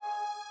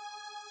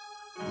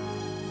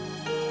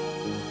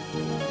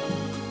Woo!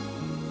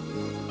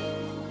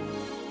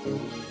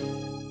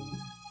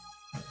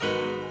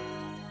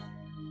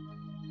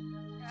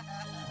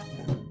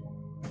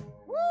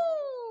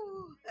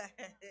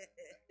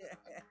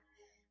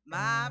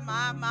 My.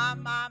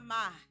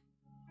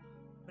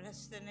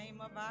 Bless the name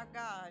of our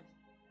God.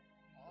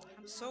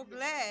 I'm so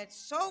glad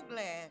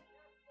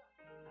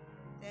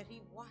that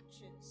He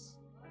watches.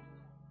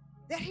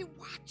 That He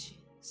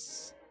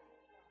watches.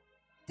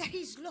 That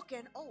He's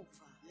looking over.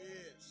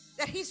 Yes.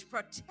 That He's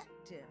protecting.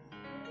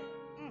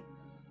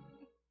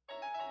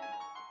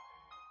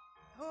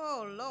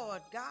 Oh,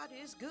 Lord, God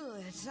is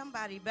good.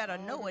 Somebody better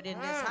know it in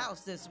this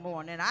house this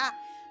morning.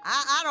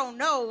 I don't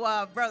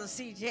know, Brother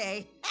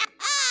CJ,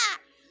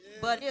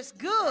 but it's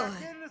good.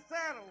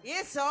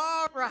 It's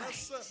all right.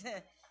 Yes,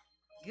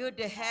 good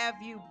to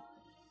have you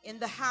in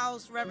the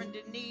house, Reverend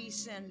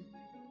Denise, and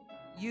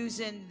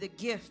using the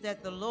gift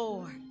that the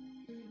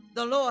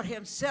Lord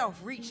Himself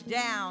reached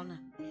down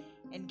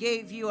and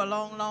gave you a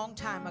long, long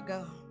time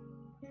ago.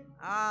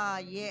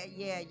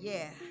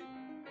 Yeah.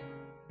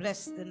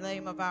 Bless the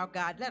name of our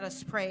God. Let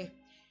us pray.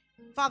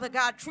 Father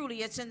God,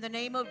 truly it's in the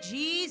name of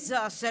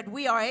Jesus that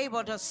we are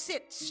able to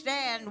sit,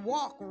 stand,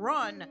 walk,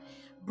 run,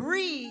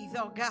 breathe,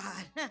 oh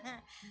God,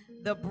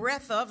 the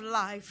breath of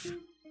life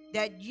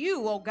that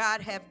you, oh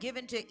God, have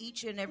given to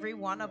each and every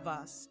one of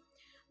us.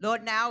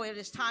 Lord, now it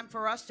is time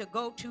for us to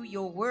go to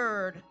your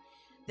word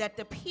that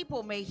the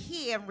people may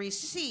hear and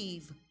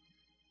receive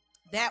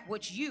that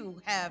which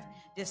you have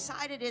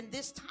decided in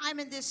this time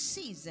and this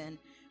season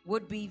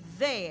would be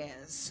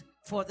theirs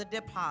for the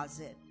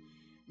deposit.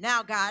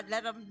 Now, God,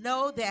 let them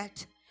know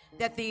that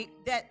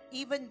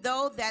even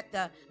though that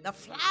the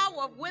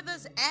flower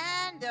withers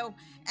and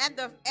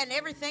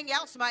everything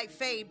else might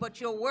fade, but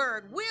your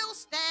word will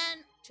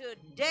stand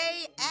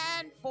today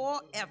and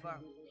forever.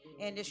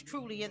 And it's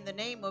truly in the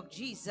name of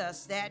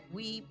Jesus that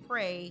we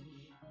pray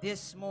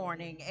this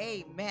morning.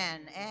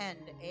 Amen and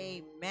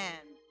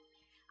amen.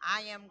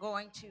 I am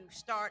going to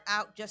start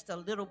out just a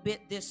little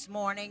bit this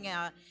morning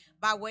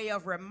by way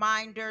of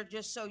reminder,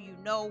 just so you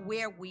know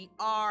where we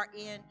are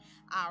in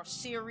our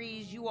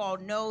series. You all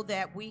know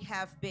that we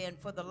have been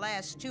for the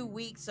last 2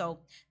 weeks, so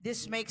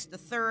this makes the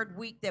third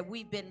week that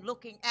we've been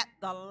looking at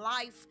the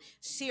Life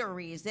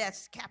series.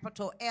 That's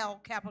capital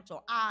L,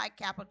 capital I,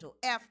 capital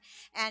F,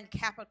 and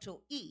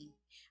capital E.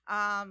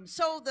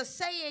 So the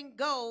saying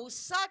goes,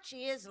 such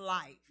is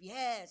life.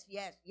 Yes.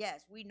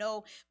 We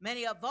know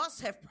many of us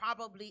have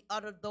probably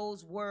uttered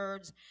those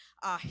words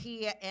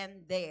here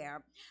and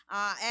there.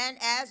 And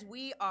as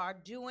we are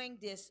doing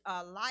this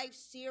life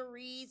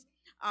series,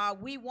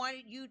 we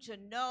wanted you to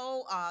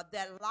know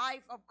that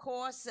life, of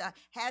course,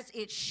 has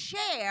its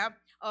share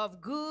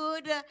of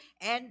good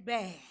and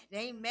bad.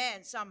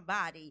 Amen,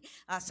 somebody.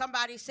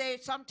 Somebody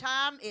said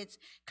sometimes it's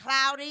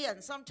cloudy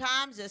and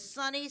sometimes it's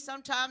sunny,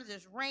 sometimes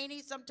it's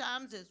rainy,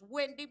 sometimes it's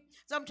windy,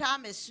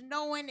 sometimes it's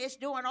snowing. It's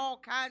doing all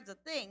kinds of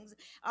things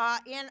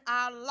in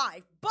our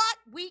life. But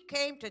we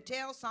came to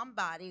tell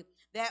somebody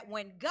that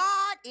when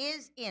God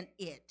is in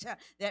it,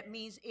 that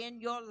means in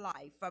your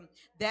life,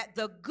 that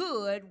the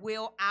good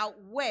will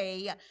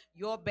outweigh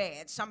your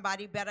bad.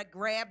 Somebody better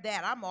grab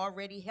that. I'm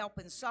already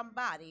helping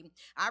somebody.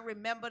 I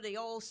remember the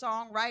old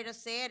songwriter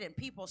said, and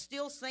people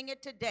still sing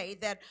it today,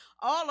 that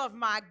all of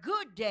my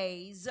good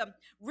days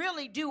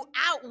really do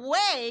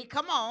outweigh,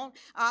 come on,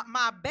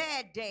 my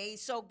bad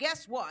days. So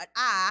guess what?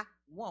 I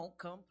won't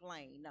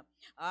complain.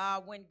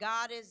 When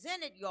God is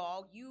in it,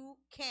 y'all, you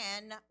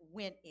can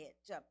win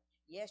it.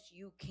 Yes,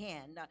 you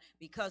can,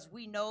 because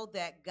we know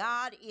that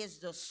God is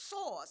the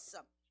source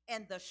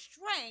and the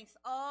strength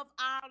of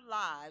our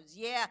lives.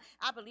 Yeah,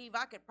 I believe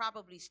I could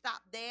probably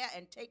stop there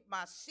and take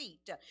my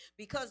seat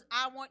because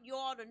I want you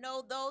all to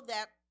know, though,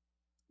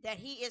 that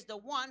He is the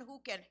one who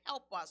can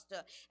help us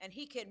and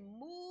He can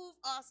move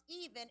us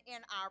even in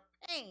our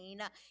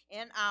pain,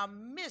 in our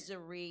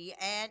misery,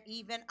 and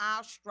even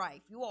our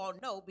strife. You all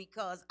know,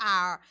 because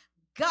our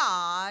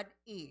God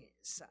is.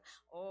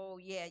 Oh,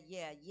 yeah.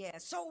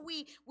 So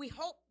we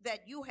hope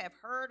that you have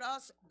heard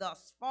us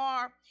thus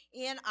far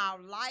in our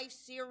life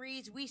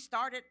series. We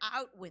started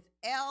out with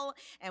L,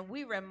 and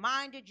we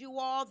reminded you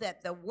all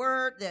that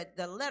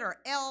the letter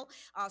L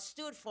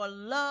stood for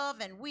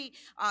love, and we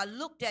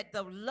looked at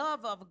the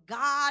love of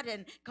God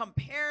and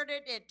compared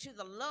it to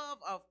the love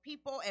of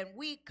people, and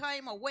we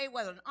came away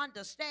with an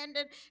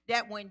understanding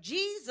that when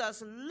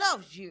Jesus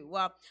loves you,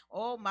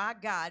 oh my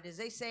God, as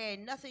they say,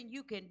 ain't nothing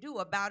you can do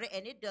about it,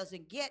 and it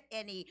doesn't get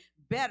any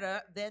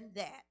better than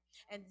that.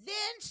 And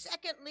then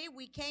secondly,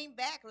 we came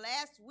back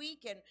last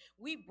week and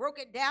we broke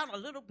it down a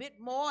little bit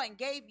more and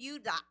gave you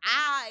the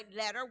I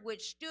letter,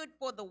 which stood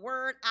for the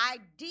word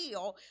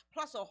ideal,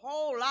 plus a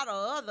whole lot of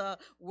other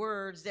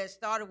words that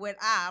started with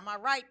I. Am I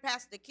right,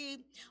 Pastor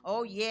Key?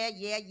 Oh,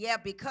 yeah,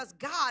 because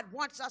God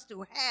wants us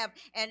to have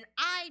an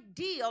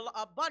ideal,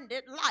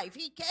 abundant life.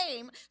 He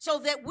came so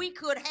that we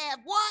could have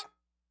what?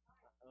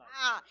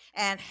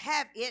 and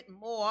have it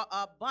more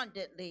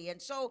abundantly.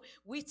 And so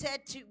we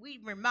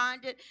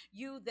reminded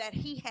you that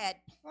he had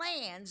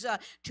plans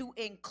to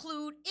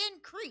include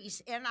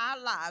increase in our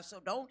lives.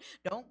 So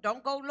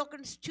don't go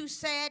looking too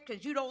sad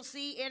because you don't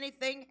see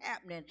anything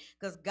happening,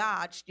 because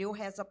God still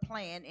has a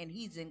plan and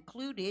he's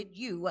included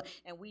you.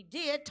 And we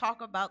did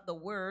talk about the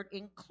word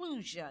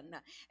inclusion.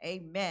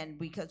 Amen.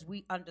 Because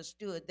we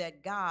understood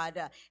that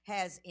God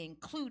has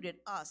included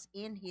us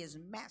in his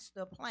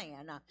master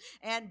plan.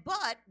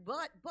 But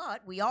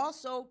we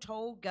also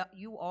told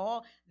you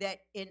all that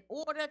in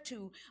order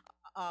to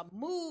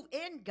move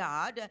in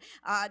God,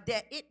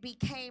 that it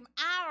became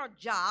our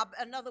job,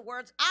 in other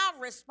words, our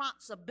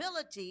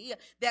responsibility,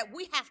 that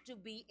we have to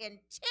be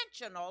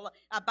intentional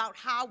about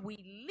how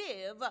we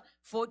live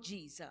for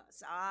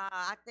Jesus.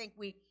 I think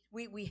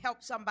we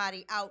helped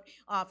somebody out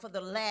for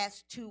the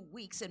last 2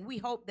 weeks, and we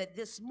hope that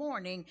this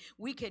morning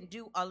we can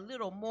do a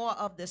little more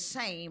of the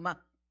same.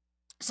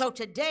 So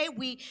today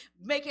we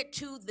make it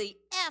to the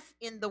F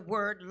in the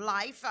word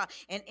life,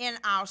 and in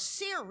our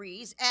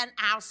series, and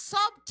our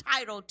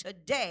subtitle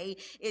today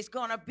is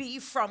going to be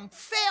From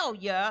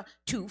Failure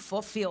to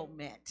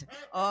Fulfillment.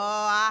 Oh,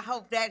 I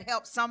hope that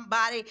helps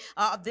somebody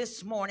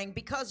this morning,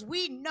 because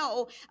we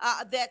know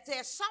that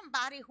there's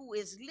somebody who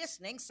is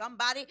listening,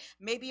 somebody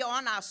maybe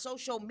on our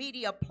social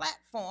media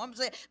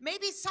platforms,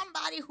 maybe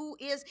somebody who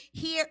is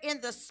here in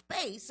the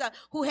space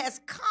who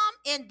has come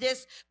in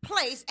this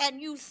place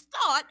and you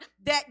thought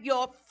that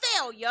your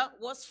failure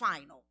was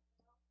final.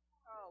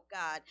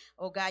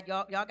 Oh God,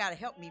 y'all got to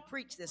help me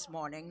preach this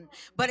morning.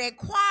 But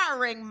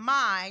inquiring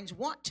minds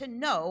want to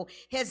know,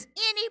 has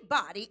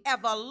anybody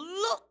ever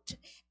looked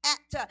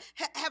after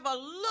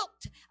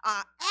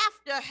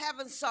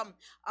having some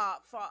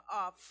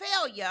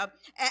failure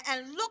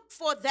and looked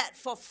for that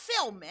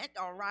fulfillment,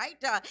 all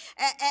right?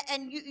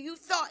 And you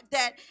thought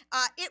that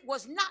it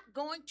was not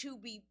going to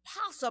be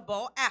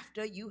possible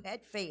after you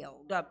had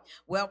failed.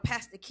 Well,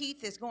 Pastor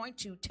Keith is going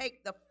to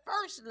take the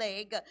first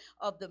leg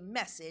of the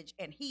message,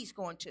 and he's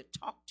going to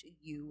talk to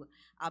you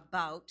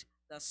about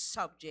the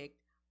subject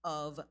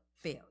of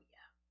failure.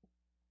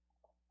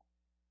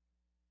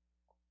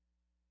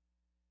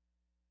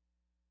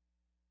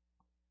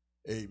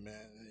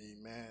 Amen,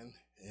 amen,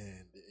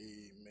 and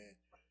amen.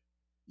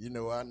 You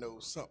know, I know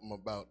something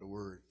about the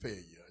word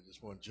failure. I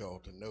just want y'all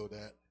to know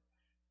that.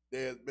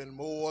 There's been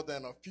more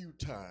than a few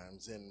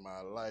times in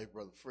my life,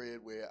 Brother Fred,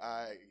 where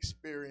I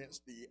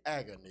experienced the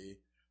agony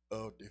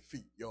of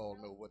defeat. Y'all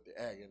know what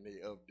the agony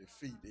of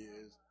defeat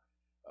is.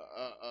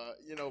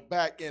 You know,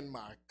 back in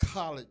my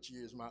college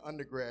years, my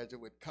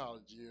undergraduate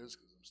college years,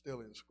 because I'm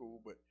still in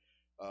school, but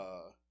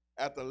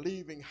after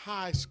leaving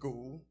high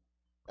school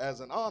as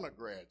an honor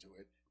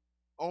graduate,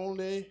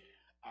 only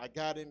I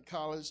got in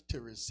college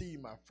to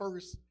receive my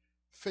first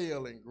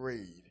failing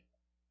grade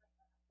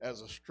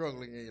as a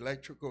struggling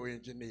electrical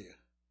engineer.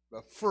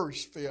 The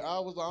first fail. I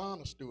was an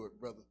honor student,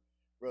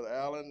 Brother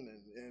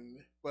Allen,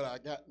 but I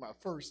got my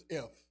first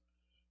F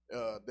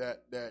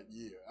that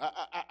year.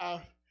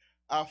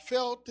 I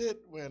felt it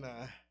when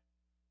I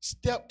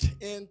stepped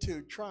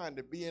into trying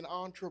to be an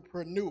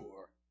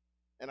entrepreneur,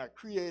 and I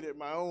created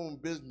my own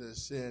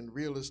business in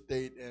real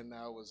estate, and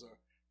I was a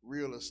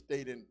real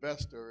estate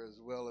investor as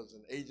well as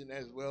an agent,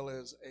 as well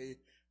as a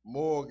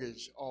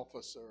mortgage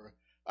officer.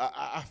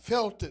 I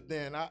felt it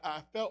then.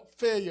 I felt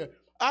failure.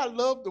 I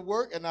loved the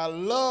work and I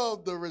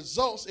loved the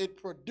results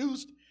it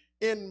produced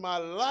in my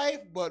life,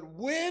 but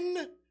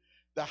when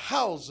the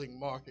housing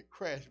market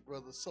crashed,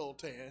 Brother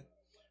Sultan,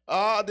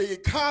 the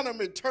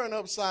economy turned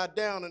upside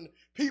down and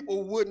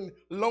people wouldn't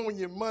loan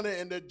you money,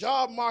 and the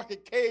job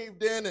market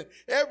caved in and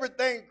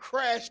everything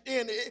crashed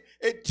in.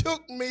 It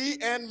took me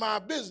and my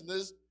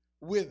business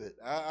with it.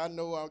 I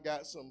know I've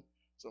got some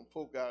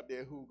folk out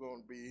there who are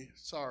going to be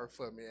sorry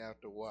for me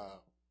after a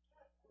while.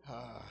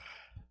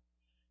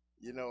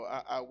 You know,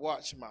 I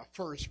watched my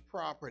first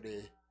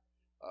property,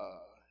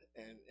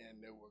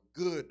 and there were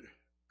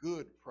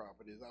good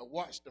properties. I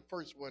watched the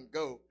first one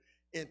go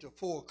into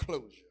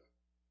foreclosure.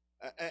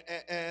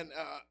 And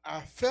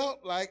I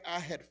felt like I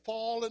had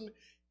fallen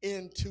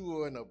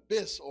into an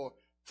abyss, or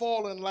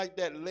fallen like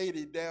that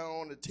lady down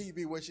on the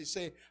TV where she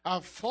said,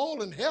 I've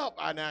fallen, help,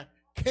 and I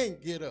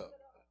can't get up.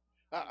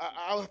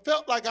 I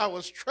felt like I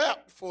was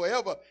trapped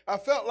forever. I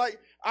felt like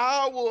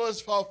I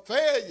was a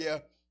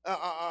failure.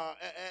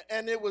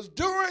 And it was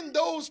during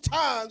those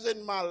times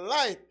in my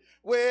life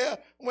where,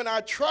 when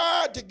I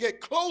tried to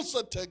get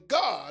closer to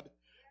God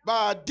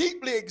by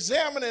deeply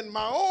examining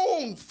my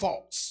own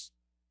faults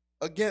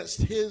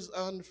against his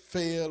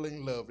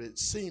unfailing love, it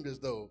seemed as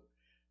though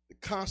the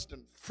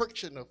constant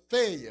friction of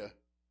failure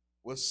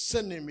was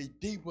sending me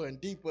deeper and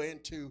deeper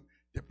into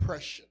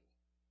depression.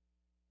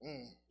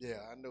 Yeah,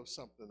 I know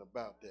something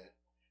about that.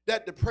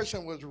 That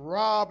depression was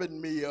robbing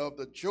me of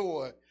the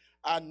joy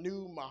I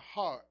knew my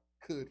heart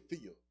could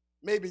feel.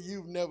 Maybe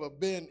you've never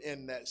been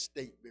in that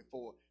state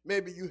before.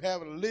 Maybe you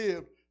haven't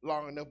lived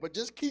long enough, but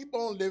just keep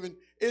on living.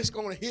 It's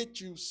going to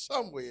hit you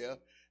somewhere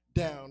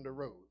down the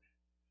road.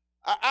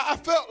 I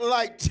felt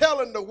like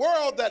telling the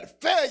world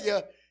that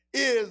failure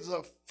is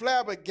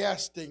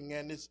flabbergasting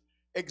and it's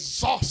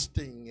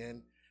exhausting,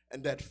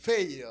 and that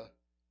failure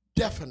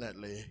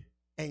definitely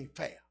ain't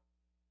fair.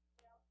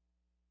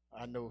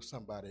 I know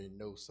somebody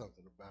knows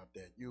something about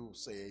that. You'll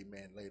say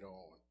amen later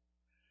on.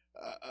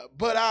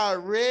 But I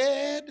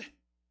read,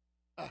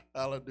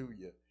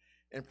 hallelujah,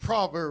 in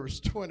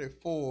Proverbs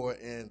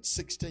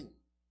 24:16.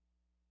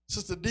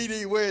 Sister Dee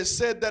Dee, where it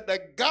said that the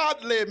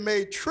godly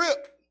may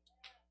trip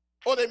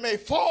or they may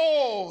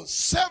fall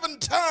 7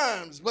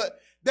 times,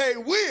 but they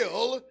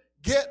will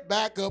get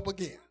back up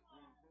again.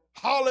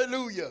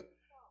 Hallelujah.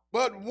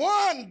 But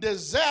one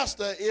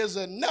disaster is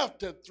enough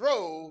to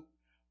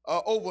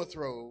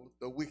overthrow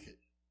the wicked.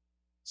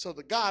 So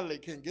the godly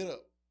can get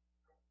up,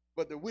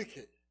 but the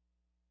wicked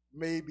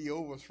may be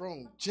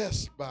overthrown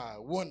just by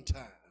one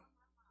time.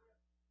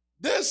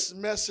 This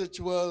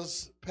message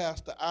was,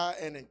 Pastor I,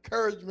 an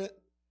encouragement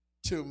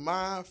to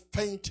my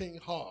fainting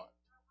heart.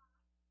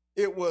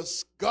 It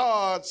was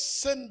God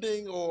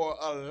sending or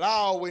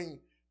allowing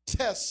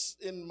tests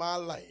in my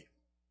life.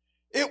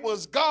 It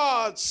was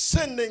God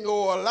sending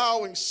or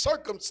allowing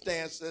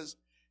circumstances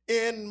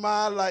in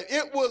my life.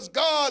 It was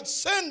God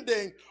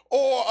sending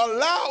or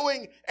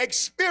allowing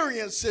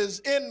experiences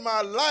in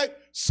my life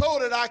so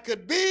that I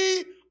could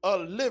be a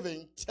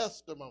living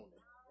testimony.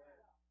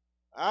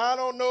 I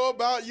don't know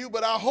about you,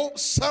 but I hope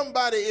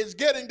somebody is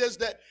getting this,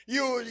 that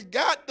you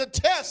got the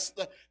test.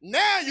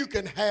 Now you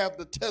can have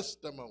the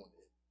testimony.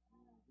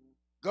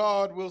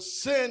 God will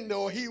send,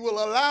 or he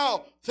will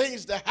allow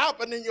things to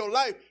happen in your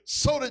life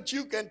so that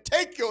you can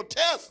take your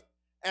test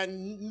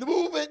and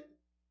move it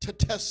to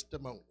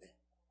testimony.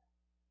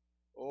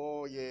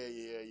 Oh, yeah.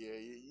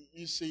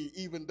 You see,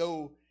 even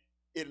though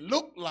it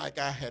looked like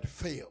I had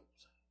failed,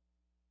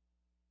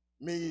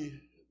 me,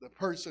 the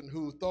person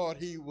who thought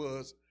he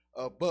was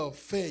above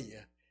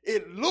failure,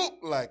 it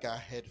looked like I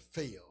had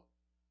failed.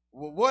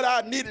 Well, what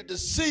I needed to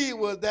see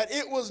was that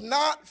it was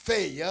not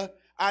failure.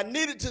 I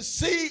needed to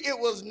see it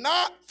was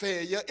not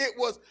failure. It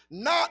was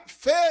not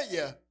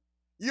failure.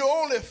 You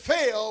only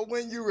fail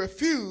when you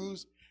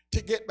refuse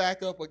to get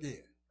back up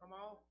again. Come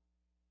on.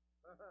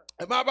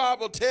 And my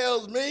Bible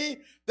tells me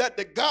that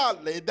the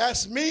godly,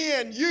 that's me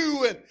and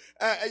you, and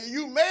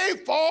you may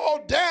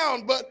fall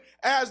down, but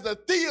as the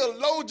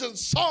theologian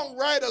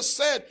songwriter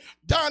said,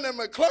 Donnie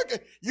McClurkin,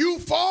 you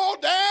fall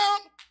down,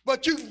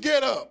 but you can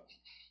get up.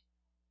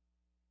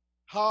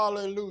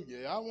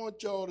 Hallelujah. I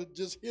want y'all to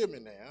just hear me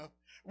now.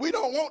 We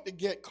don't want to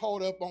get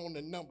caught up on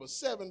the number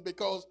 7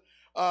 because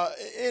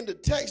in the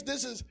text,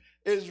 this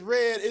is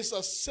read, it's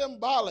a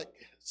symbolic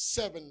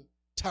 7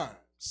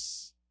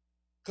 times.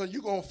 Because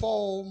you're going to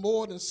fall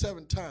more than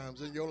 7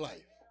 times in your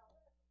life.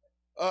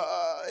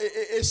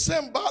 It's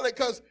symbolic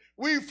because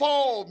we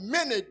fall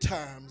many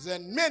times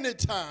and many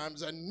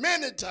times and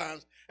many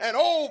times and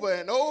over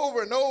and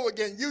over and over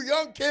again. You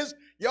young kids,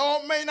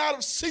 y'all may not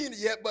have seen it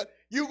yet, but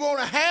you're going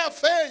to have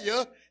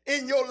failure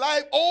in your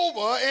life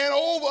over and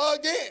over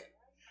again.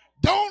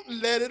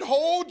 Don't let it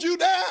hold you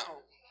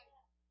down.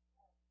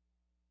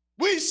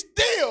 We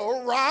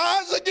still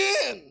rise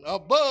again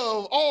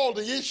above all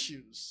the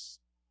issues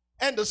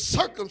and the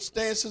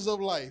circumstances of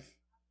life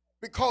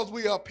because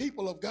we are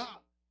people of God.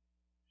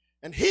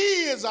 And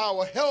he is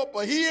our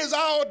helper. He is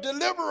our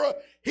deliverer.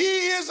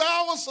 He is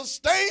our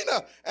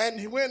sustainer.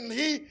 And when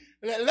he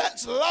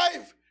lets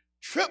life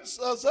trips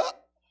us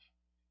up,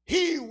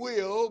 he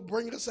will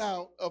bring us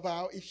out of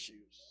our issues.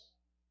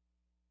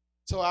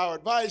 So our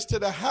advice to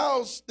the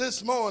house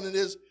this morning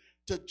is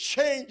to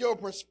change your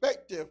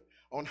perspective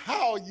on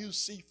how you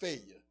see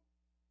failure.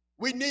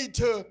 We need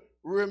to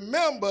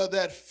remember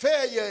that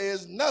failure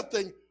is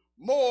nothing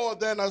more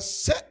than a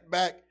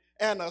setback,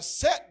 and a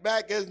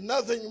setback is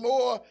nothing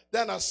more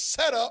than a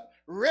setup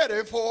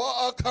ready for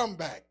a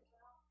comeback.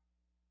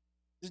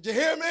 Did you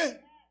hear me?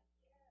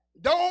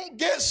 Don't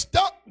get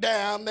stuck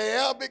down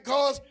there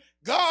because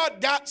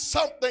God got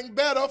something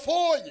better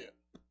for you.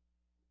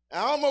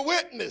 I'm a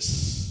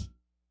witness.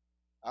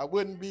 I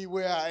wouldn't be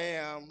where I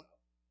am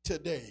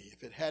today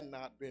if it had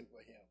not been for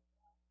him.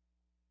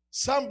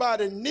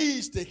 Somebody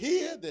needs to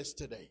hear this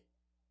today,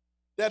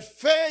 that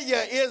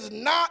failure is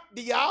not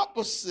the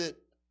opposite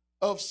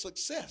of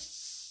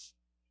success.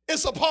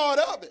 It's a part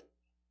of it.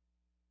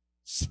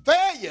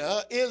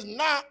 Failure is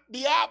not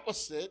the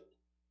opposite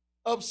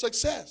of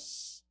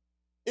success.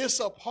 It's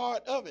a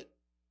part of it.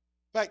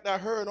 In fact, I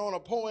heard on a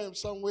poem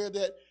somewhere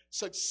that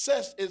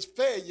success is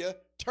failure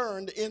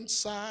turned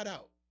inside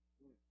out.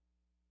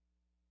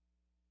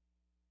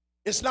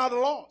 It's not a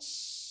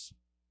loss.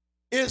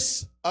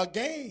 It's a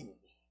gain.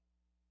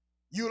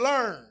 You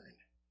learn,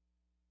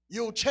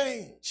 you'll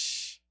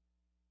change,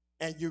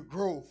 and you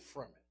grow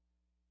from it.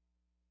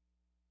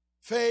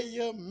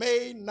 Failure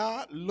may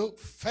not look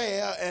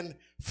fair, and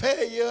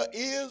failure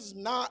is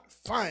not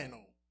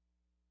final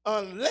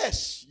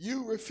unless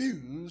you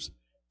refuse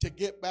to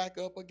get back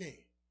up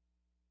again.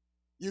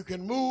 You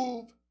can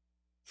move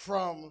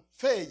from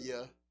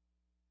failure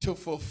to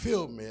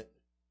fulfillment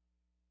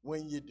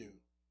when you do.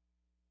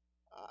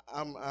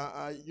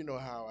 You know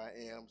how I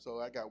am, so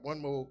I got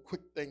one more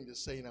quick thing to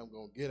say, and I'm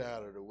going to get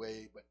out of the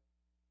way. But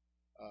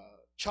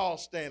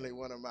Charles Stanley,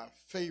 one of my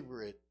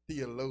favorite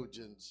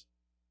theologians,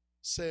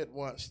 said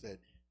once that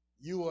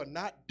you are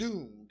not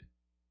doomed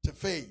to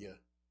failure,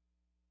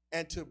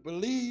 and to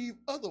believe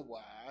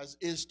otherwise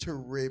is to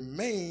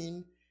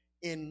remain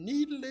in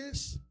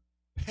needless,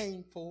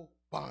 painful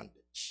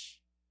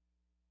bondage.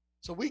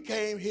 So we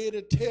came here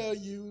to tell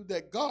you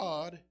that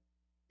God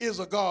is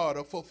a God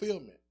of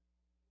fulfillment.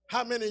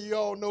 How many of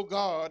y'all know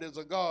God is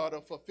a God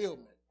of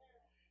fulfillment?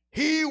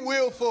 He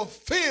will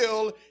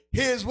fulfill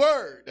his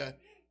word.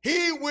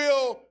 He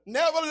will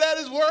never let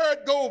his word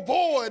go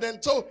void.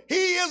 And so he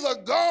is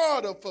a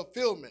God of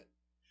fulfillment.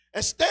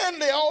 And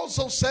Stanley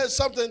also says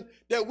something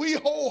that we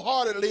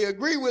wholeheartedly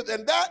agree with.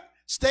 And that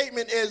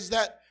statement is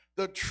that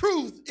the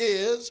truth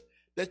is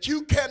that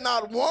you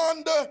cannot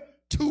wander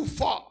too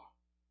far.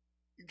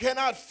 You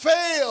cannot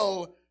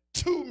fail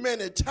too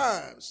many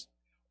times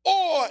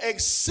or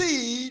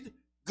exceed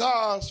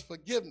God's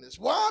forgiveness.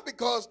 Why?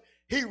 Because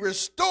he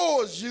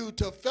restores you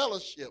to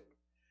fellowship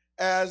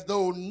as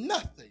though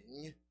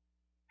nothing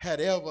had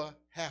ever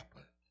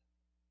happened.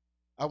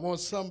 I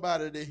want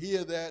somebody to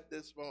hear that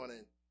this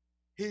morning.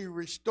 He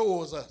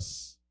restores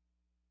us,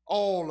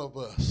 all of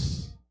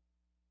us,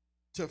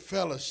 to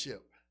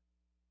fellowship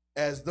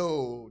as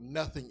though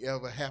nothing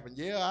ever happened.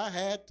 Yeah, I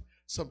had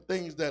some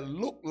things that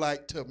looked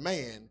like to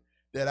man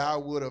that I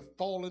would have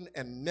fallen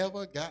and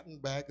never gotten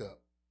back up.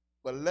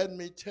 But let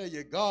me tell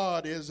you,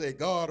 God is a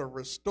God of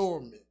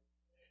restorement.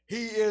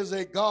 He is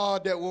a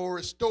God that will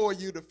restore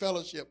you to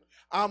fellowship.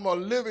 I'm a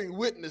living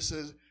witness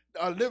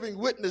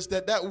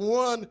that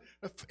one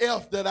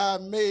F that I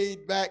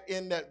made back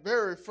in that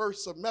very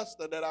first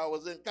semester that I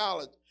was in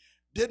college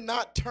did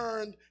not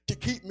turn to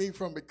keep me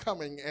from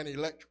becoming an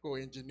electrical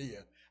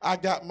engineer. I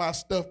got my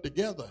stuff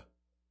together.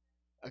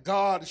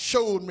 God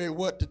showed me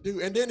what to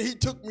do. And then he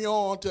took me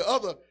on to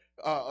other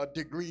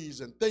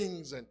degrees and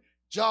things and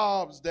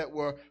jobs that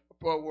were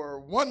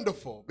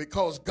wonderful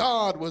because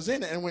God was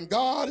in it. And when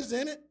God is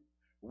in it,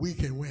 we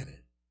can win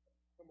it.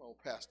 Come on,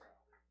 Pastor.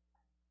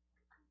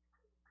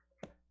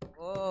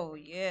 Oh,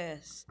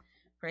 yes.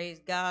 Praise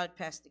God,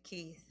 Pastor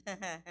Keith.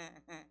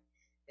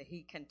 That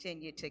he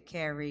continued to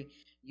carry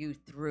you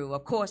through.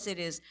 Of course, it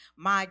is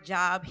my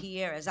job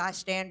here as I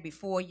stand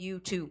before you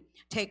to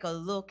take a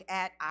look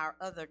at our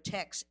other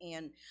text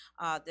in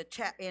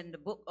the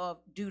book of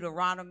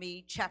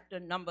Deuteronomy, chapter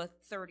number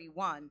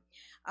 31.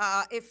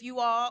 If you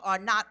all are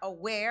not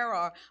aware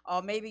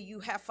or maybe you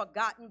have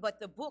forgotten, but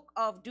the book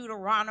of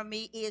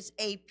Deuteronomy is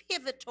a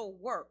pivotal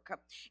work.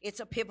 It's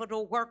a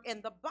pivotal work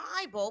in the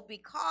Bible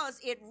because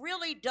it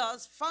really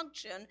does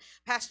function,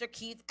 Pastor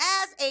Keith,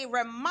 as a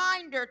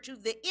reminder to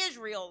the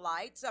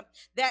Israelites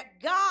that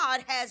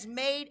God has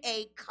made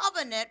a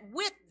covenant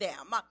with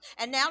them.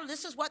 And now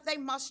this is what they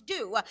must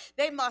do.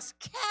 They must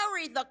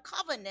carry the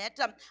covenant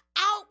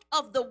out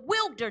of the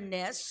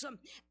wilderness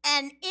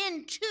and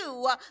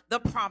into the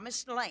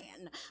promised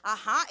land.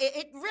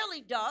 It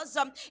really does.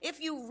 If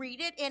you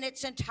read it in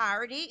its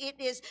entirety, it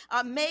is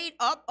made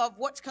up of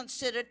what's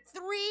considered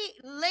 3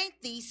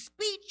 lengthy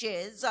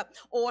speeches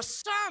or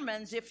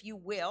sermons, if you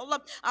will,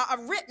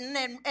 written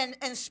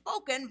and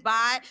spoken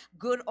by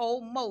good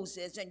old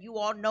Moses. And you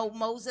all know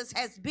Moses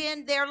has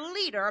been their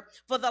leader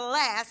for the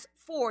last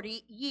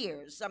 40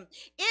 years.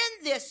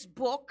 In this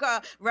book,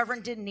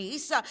 Reverend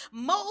Denise,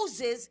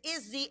 Moses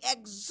is the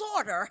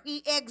exhorter.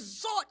 He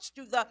exhorts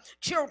to the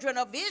children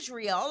of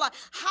Israel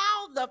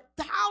how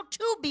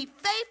to be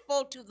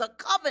faithful to the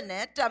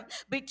covenant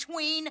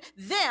between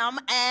them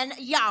and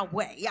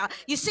Yahweh.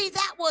 You see,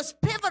 that was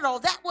pivotal.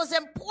 That was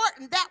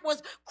important. That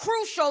was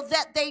crucial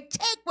that they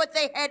take what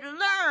they had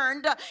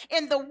learned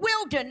in the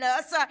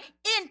wilderness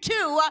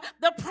into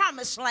the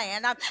promised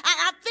land.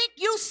 I think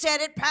you said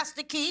it,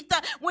 Pastor Keith,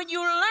 when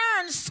you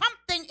learn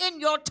something in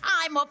your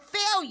time of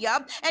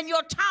failure and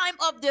your time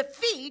of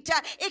defeat,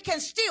 it can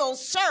still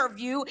serve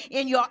you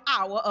in your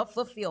hour of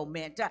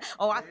fulfillment.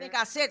 I think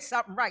I said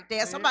something right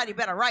there. Somebody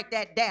better write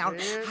that down.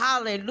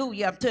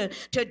 Hallelujah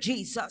to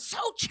Jesus. So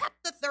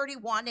chapter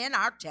 31 in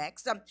our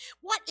text,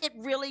 what it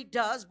really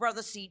does,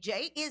 Brother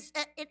CJ, is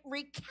it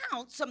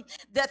recounts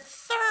the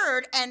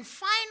third and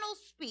final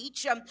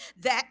speech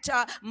that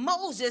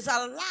Moses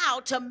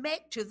allowed to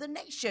make to the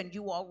nation.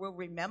 You all will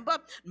remember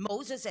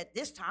Moses at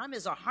this time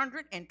is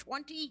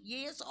 120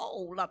 years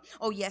old.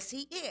 Oh, yes,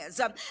 he is.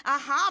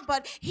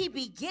 But he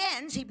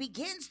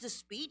begins the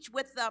speech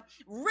with the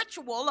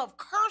ritual of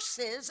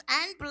curses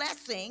and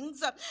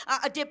blessings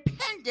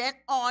dependent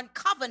on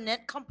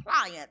covenant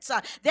compliance.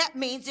 That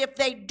means if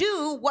they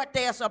do what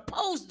they're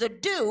supposed to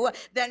do,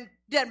 then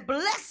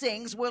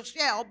blessings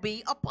shall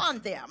be upon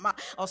them.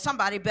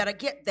 Somebody better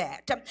get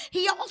that.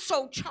 He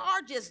also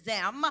charges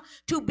them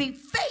to be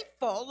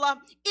faithful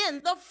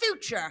in the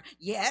future.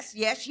 Yes,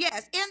 in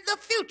the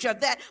future,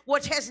 that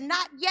what has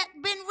not yet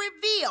been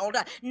revealed,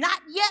 not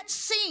yet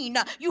seen.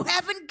 You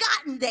haven't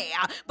gotten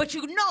there, but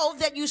you know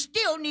that you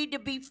still need to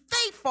be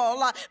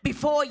faithful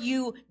before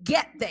you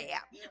get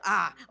there.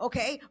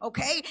 Okay.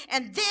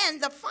 And then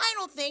the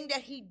final thing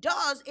that he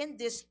does in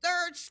this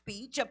third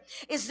speech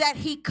is that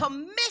he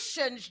commissions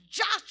positions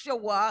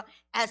Joshua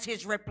as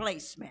his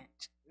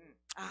replacement.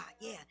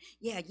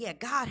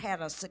 God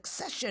had a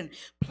succession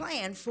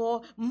plan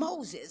for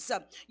Moses.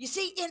 You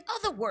see, in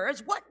other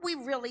words, what we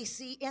really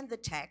see in the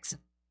text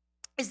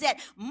is that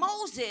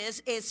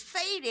Moses is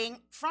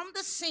fading from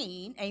the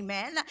scene,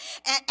 amen,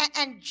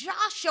 and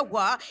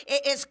Joshua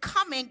is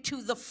coming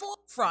to the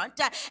forefront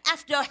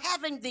after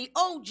having the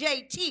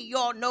OJT. You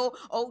all know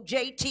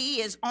OJT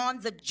is on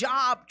the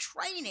job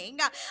training,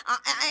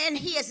 and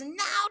he is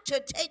now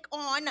to take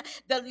on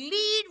the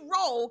lead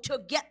role to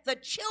get the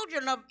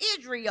children of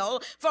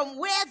Israel from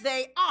where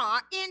they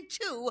are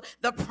into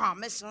the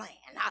promised land.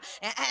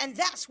 And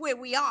that's where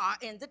we are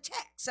in the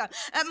text.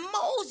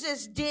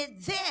 Moses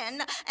did then,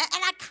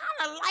 and I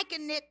kind of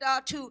liken it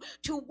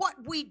to what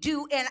we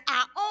do in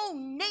our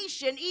own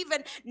nation,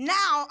 even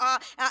now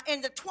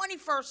in the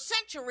 21st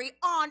century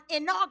on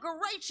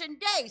Inauguration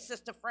Day,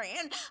 Sister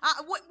Fran,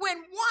 when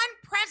one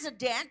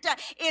president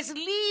is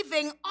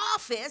leaving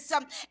office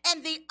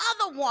and the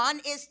other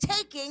one is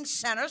taking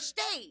center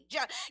stage.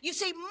 You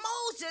see,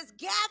 Moses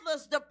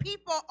gathers the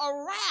people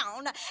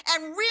around,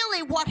 and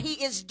really what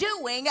he is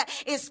doing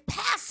is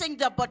passing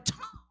the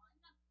baton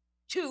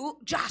to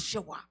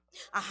Joshua.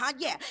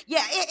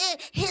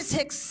 His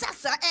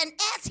successor. And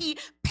as he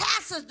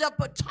passes the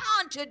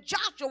baton to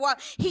Joshua,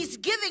 he's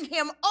giving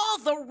him all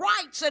the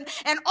rights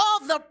and all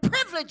the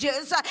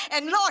privileges,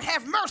 and Lord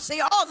have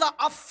mercy, all the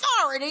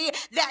authority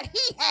that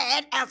he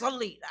had as a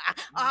leader.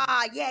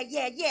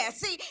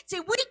 See,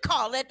 we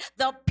call it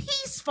the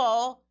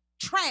peaceful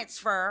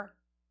transfer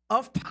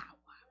of power.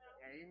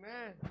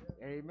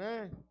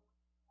 Amen.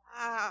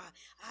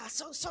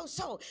 So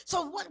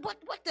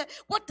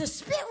what the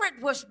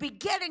Spirit was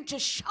beginning to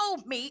show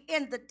me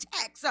in the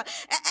text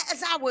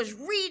as I was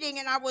reading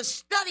and I was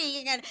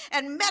studying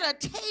and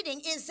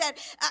meditating is that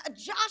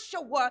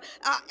Joshua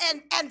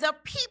and the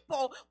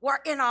people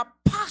were in a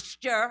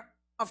posture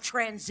of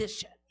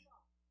transition.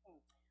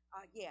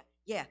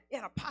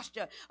 In a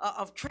posture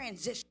of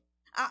transition.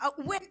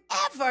 Whenever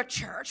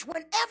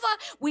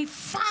we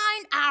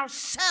find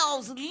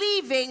ourselves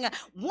leaving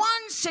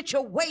one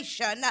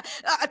situation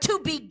to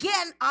begin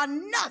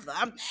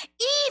another,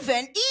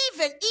 even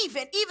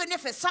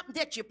if it's something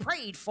that you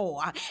prayed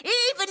for,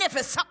 even if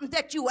it's something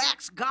that you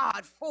asked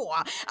God for,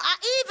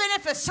 even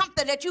if it's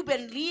something that you've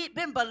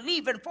been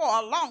believing for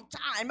a long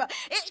time,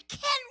 it can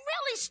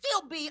really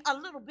still be a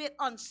little bit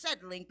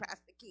unsettling,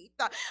 Pastor Keith.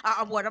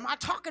 What am I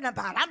talking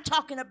about? I'm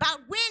talking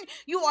about when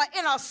you are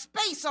in a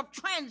space of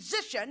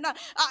transition.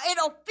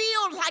 It'll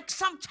feel like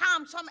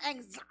sometimes some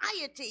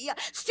anxiety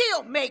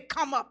still may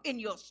come up in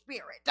your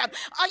spirit.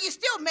 You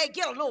still may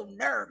get a little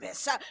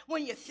nervous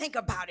when you think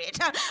about it.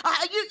 You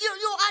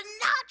are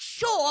not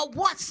sure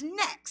what's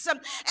next.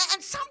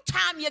 And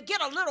sometimes you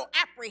get a little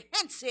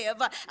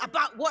apprehensive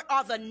about what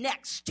are the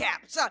next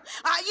steps.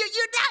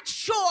 You're not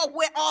sure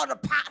where all the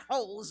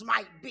potholes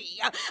might be.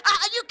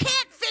 You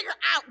can't figure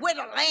out where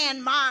the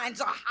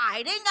landmines are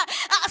hiding.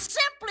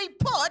 Simply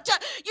put,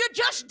 you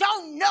just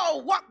don't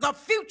know what the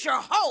future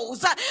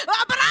holds.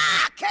 But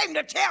I came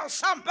to tell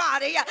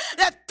somebody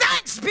that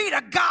thanks be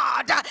to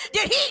God that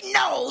he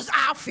knows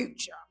our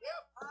future.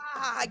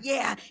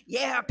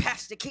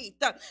 Pastor Keith.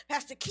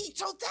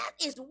 So that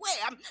is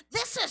where,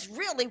 this is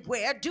really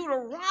where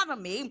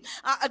Deuteronomy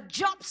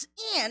jumps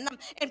in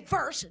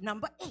verse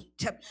number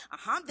 8.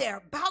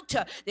 They're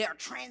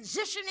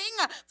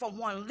transitioning from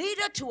one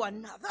leader to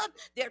another.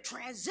 They're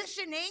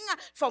transitioning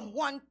from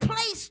one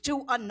place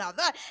to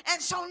another.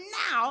 And so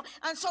now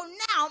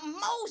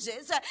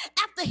Moses,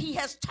 after he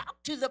has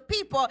talked to the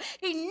people,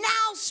 he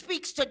now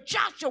speaks to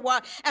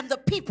Joshua, and the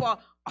people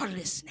are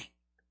listening.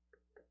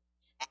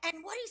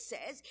 And what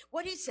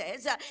he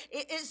says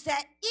is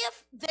that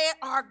if there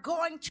are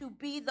going to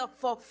be the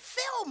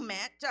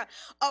fulfillment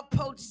of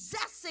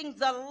possessing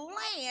the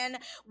land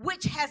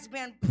which has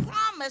been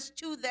promised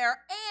to their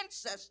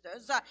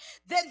ancestors,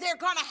 then they're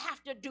going to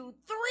have to do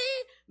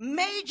three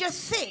major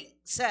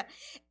things.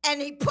 And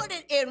he put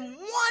it in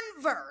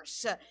one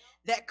verse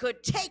that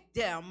could take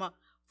them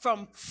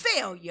from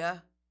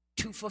failure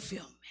to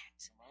fulfillment.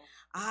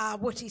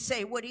 What'd he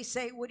say?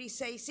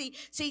 See,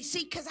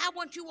 because I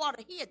want you all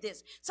to hear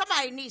this.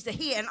 Somebody needs to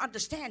hear and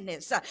understand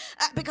this.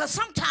 Because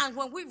sometimes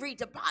when we read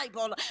the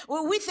Bible,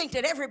 we think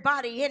that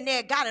everybody in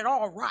there got it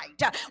all right.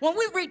 When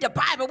we read the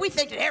Bible, we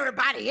think that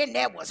everybody in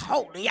there was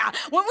holy.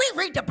 When we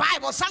read the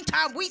Bible,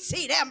 sometimes we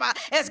see them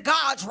as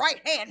God's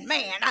right-hand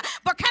man.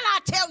 But can I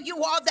tell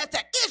you all that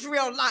the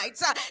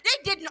Israelites, they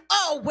didn't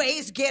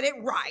always get it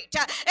right.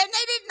 And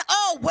they didn't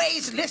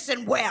always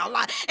listen well.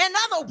 In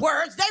other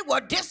words, they were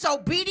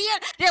disobedient.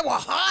 They were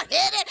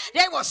hard-headed.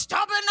 They were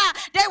stubborn.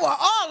 They were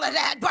all of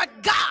that.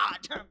 But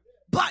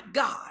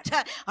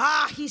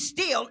God, he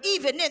still,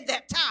 even in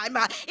that time,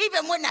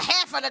 even when the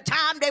half of the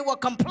time they were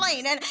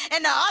complaining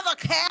and the other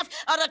half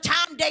of the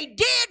time they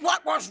did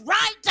what was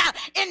right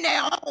in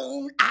their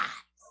own eyes.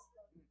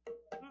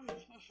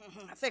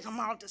 I think I'm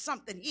on to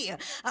something here.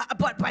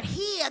 But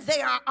here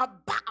they are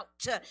about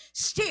to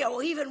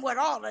still, even with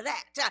all of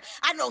that.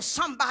 I know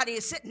somebody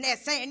is sitting there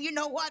saying, you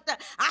know what?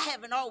 I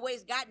haven't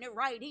always gotten it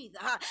right either.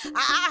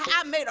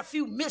 I made a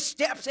few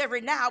missteps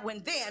every now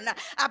and then.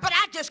 But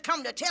I just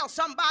come to tell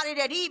somebody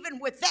that even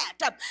with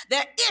that,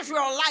 the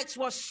Israelites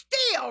were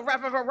still,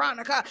 Reverend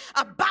Veronica,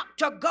 about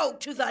to go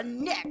to the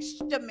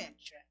next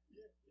dimension.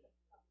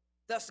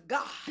 Thus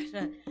God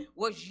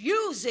was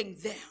using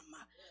them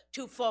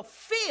to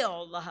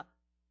fulfill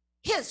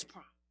his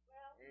promise.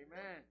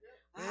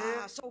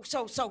 Amen.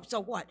 So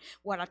what?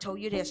 What I told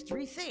you, there's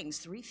three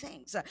things.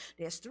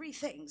 There's three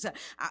things.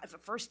 The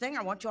first thing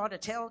I want you all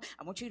to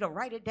I want you to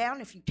write it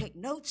down if you take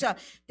notes, that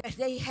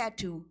they had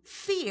to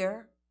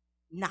fear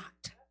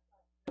not.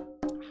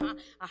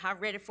 I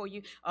read it for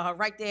you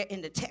right there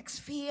in the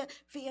text. Fear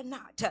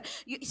not.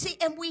 You see,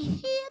 and we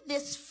hear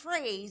this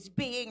phrase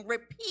being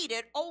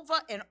repeated over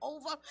and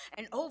over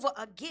and over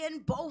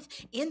again, both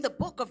in the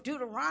book of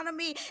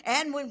Deuteronomy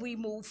and when we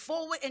move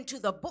forward into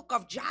the book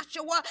of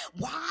Joshua.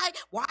 Why?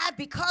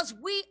 Because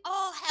we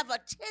all have a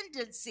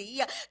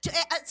tendency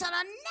it's a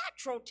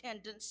natural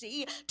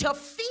tendency to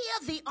fear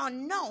the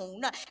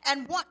unknown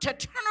and want to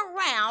turn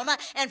around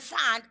and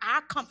find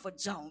our comfort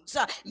zones.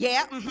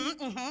 Yep.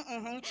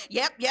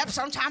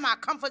 Sometimes our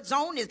comfort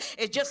zone is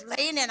just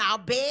laying in our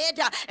bed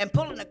and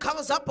pulling the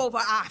covers up over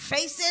our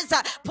faces,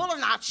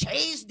 pulling our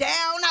shades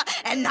down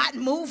and not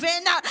moving.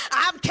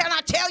 Can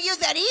I tell you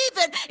that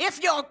even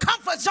if your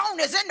comfort zone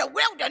is in the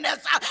wilderness,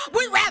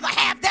 we'd rather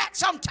have that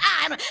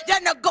sometime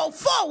than to go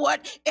forward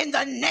in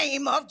the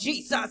name of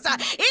Jesus.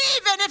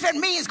 Even if it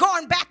means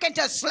going back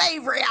into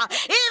slavery,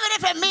 even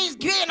if it means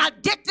being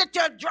addicted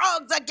to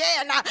drugs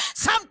again,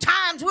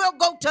 sometimes we'll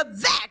go to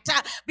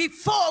that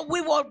before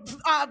we will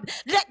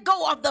let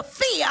go of the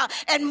fear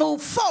and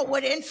move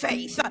forward in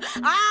faith.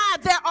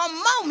 There are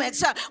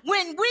moments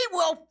when we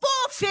will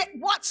forfeit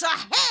what's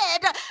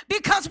ahead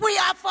because we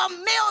are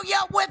familiar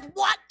with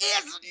what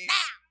is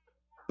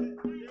now.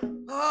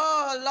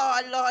 Oh,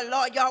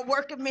 Lord, y'all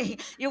working me.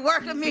 You're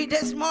working me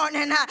this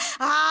morning.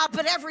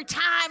 But every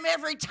time,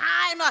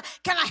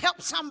 can I help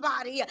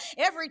somebody?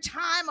 Every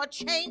time a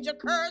change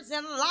occurs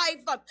in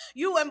life,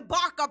 you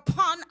embark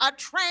upon a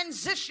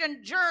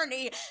transition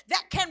journey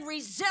that can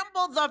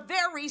resemble the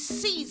very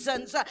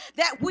seasons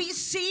that we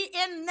see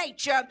in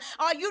nature.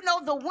 You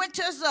know, the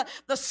winters,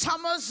 the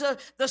summers,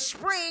 the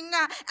spring,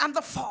 and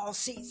the fall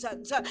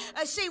seasons.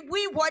 See,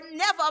 we were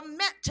never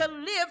meant to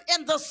live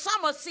in the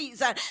summer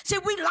season. See,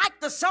 we like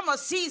the summer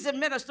season,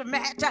 Minister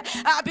Matt,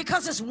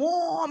 because it's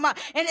warm and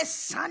it's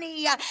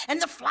sunny and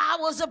the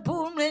flowers are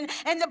blooming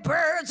and the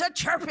birds are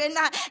chirping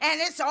and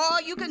it's all,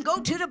 you can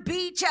go to the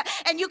beach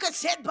and you can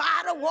sit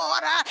by the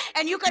water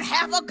and you can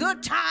have a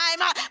good time.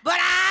 But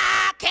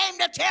I came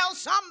to tell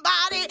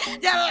somebody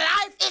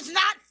that life is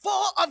not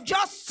full of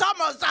just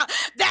summers,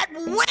 that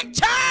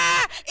winter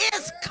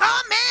is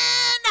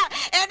coming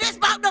and it's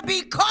about to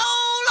be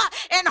cold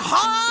and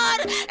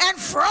hard and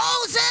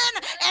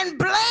frozen and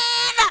bland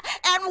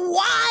and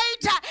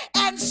white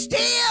and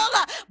still,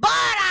 but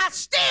I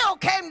still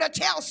came to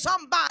tell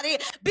somebody,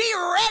 be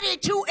ready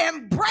to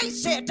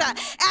embrace it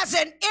as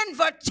an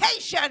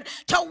invitation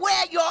to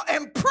where your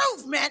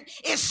improvement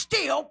is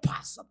still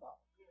possible.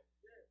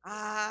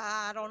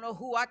 I don't know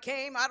who I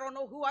came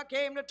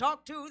to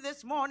talk to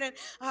this morning,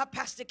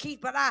 Pastor Keith,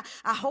 but I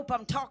hope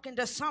I'm talking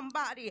to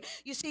somebody.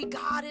 You see,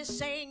 God is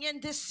saying in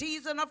this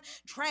season of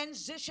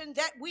transition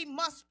that we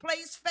must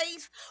place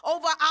faith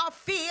over our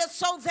fears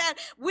so that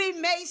we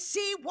may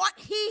see what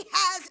he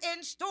has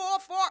in store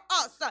for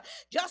us.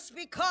 Just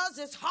because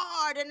it's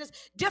hard and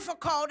it's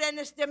difficult and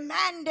it's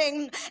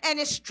demanding and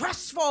it's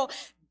stressful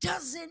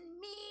doesn't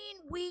mean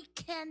we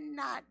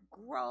cannot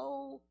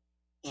grow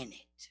in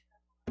it.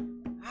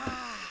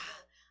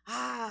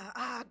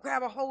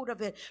 Grab a hold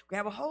of it.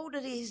 Grab a hold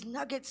of these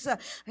nuggets.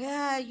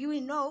 We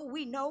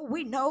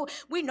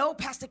know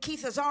Pastor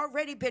Keith has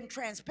already been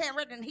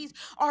transparent and he's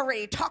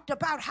already talked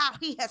about how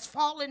he has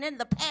fallen in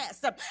the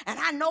past. And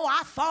I know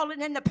I've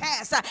fallen in the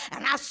past.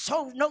 And I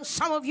so know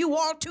some of you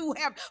all too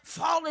have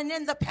fallen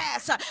in the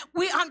past.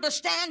 We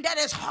understand that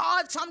it's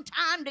hard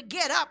sometimes to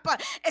get up.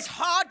 It's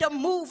hard to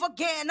move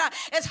again.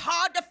 It's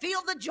hard to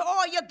feel the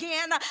joy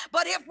again.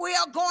 But if we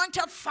are going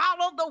to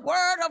follow the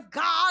word of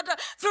God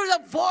through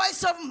the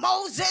voice of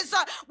Moses,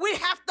 we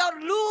have to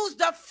lose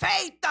the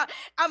faith,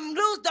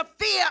 lose the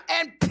fear,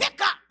 and pick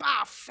up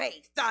our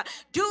faith.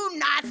 Do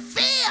not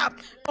fear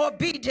or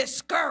be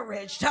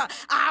discouraged.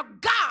 Our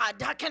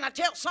God, can I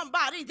tell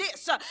somebody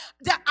this?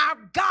 That our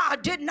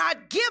God did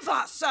not give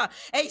us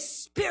a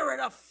spirit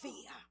of fear,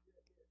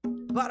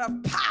 but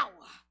of power,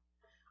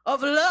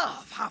 of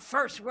love, our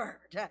first word,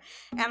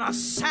 and a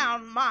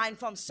sound mind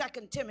from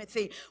 2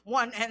 Timothy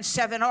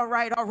 1:7. All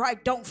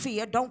right, don't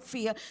fear,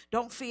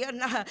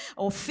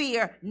 or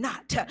fear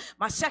not.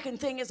 My second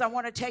thing is I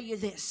want to tell you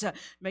this.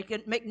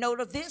 Make note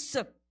of this.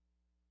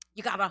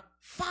 You got to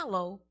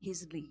follow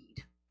his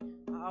lead.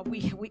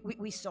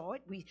 We saw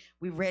it. We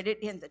read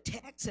it in the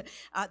text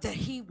that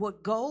he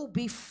would go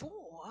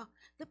before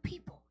the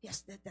people.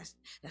 Yes,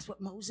 that's what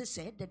Moses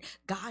said that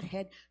God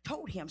had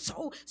told him.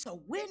 So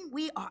when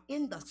we are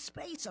in the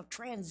space of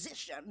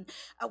transition,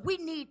 we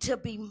need to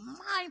be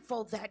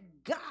mindful that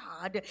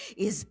God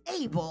is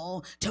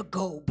able to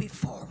go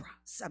before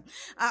us.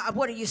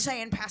 What are you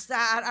saying, Pastor?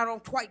 I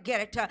don't quite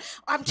get it.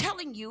 I'm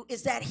telling you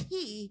is that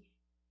he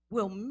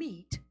will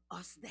meet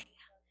us there.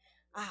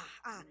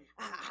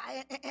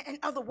 In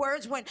other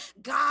words, when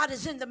God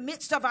is in the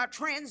midst of our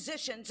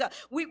transitions,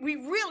 we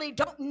really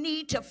don't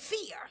need to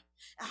fear.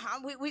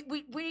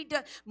 We need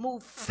to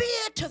move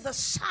fear to the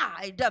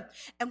side,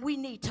 and we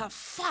need to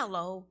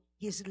follow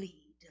his lead.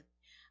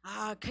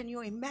 Can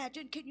you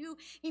imagine? Can you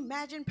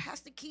imagine,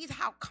 Pastor Keith,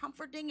 how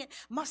comforting it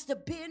must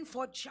have been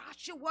for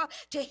Joshua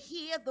to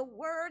hear the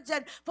words,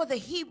 and for the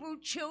Hebrew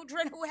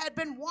children who had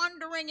been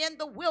wandering in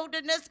the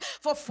wilderness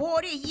for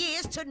 40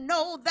 years to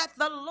know that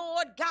the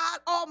Lord God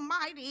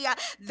Almighty,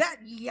 that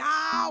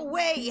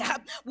Yahweh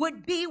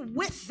would be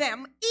with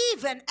them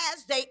even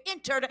as they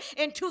entered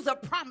into the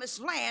promised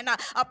land,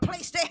 a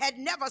place they had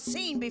never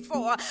seen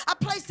before, a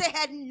place they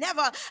had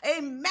never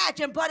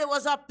imagined, but it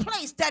was a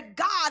place that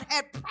God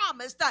had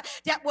promised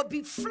that would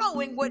be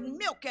flowing with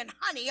milk and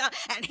honey,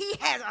 and he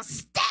has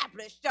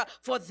established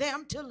for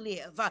them to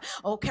live.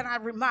 Can I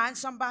remind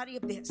somebody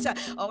of this?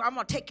 I'm going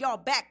to take y'all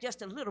back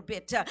just a little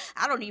bit.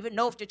 I don't even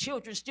know if the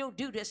children still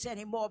do this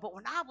anymore, but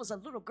when I was a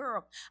little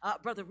girl,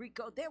 Brother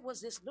Rico, there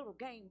was this little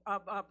game,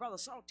 Brother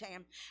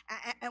Sultan,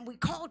 and we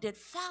called it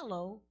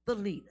Follow the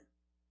Leader.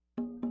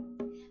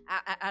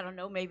 I don't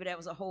know, maybe that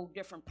was a whole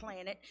different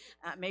planet.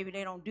 Maybe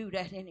they don't do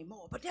that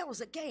anymore. But there was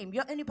a game.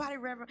 Anybody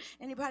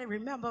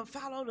remember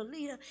Follow the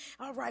Leader?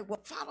 All right,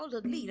 well, Follow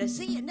the Leader.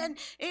 See, and then,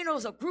 it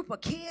was a group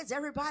of kids,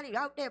 everybody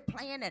out there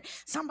playing, and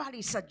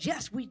somebody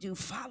suggests we do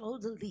Follow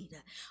the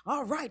Leader.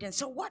 All right, and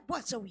so what?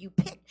 So you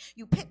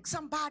pick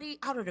somebody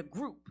out of the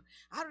group.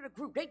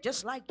 They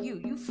just like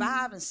you. You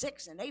 5 and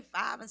 6, and they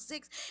 5 and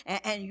 6,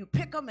 and you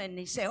pick them, and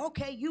they say,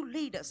 okay, you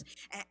lead us.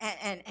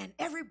 And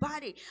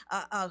everybody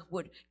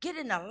would get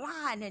in a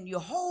line, and you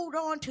hold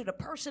on to the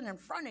person in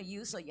front of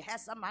you. So you had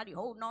somebody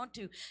holding on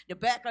to the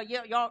back of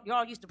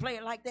y'all used to play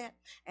it like that,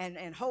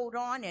 and hold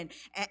on, and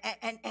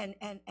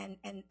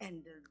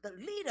the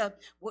leader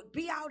would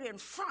be out in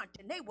front,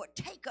 and they would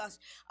take us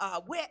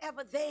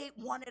wherever they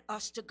wanted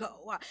us to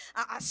go.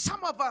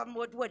 Some of them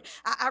would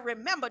I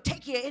remember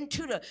take you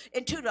into the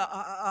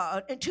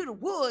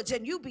woods,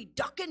 and you be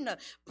ducking the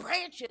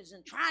branches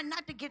and trying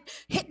not to get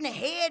hit in the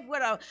head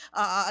with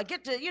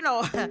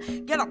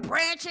get a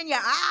branch in your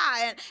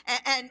eye,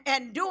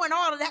 and doing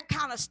all of that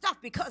kind of stuff,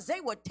 because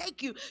they would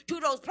take you to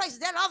those places.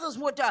 Then others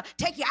would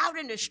take you out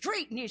in the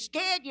street, and you're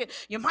scared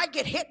you might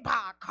get hit by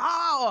a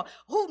car, or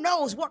who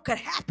knows what could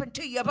happen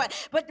to you. But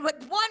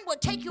one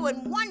would take you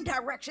in one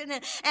direction,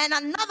 and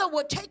another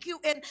would take you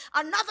in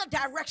another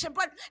direction.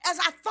 But as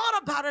I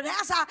thought about it,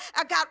 as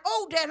I got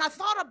older, and I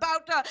thought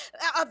about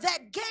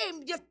that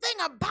game, the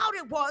thing about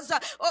it was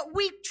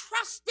we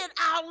trusted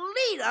our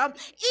leader,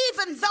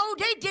 even though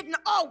they didn't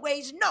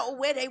always know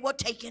where they were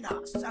taking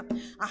us.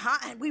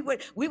 And we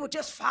would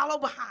just follow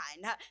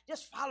behind,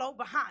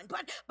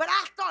 But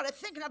I started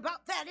thinking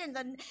about that in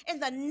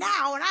the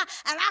now, and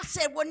I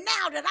said, well,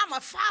 now that I'm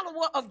a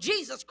follower of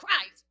Jesus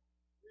Christ.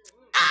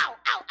 Ow.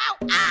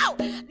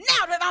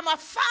 Now that I'm a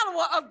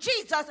follower of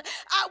Jesus,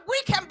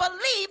 we can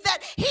believe that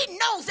he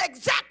knows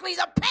exactly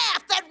the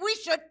path that we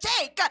should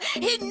take.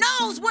 He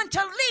knows when to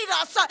lead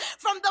us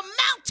from the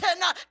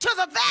mountain to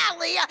the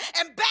valley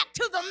and back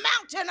to the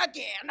mountain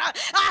again.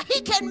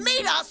 He can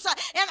meet us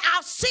in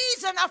our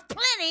season of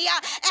plenty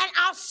and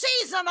our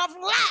season of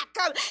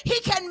lack. He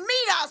can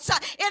meet us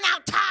in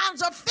our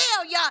times of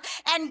failure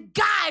and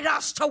guide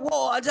us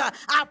towards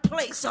our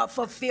place of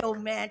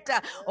fulfillment.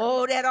 That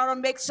ought to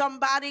make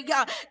somebody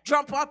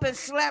jump up and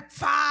slap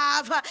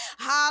 5.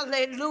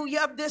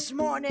 Hallelujah this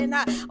morning.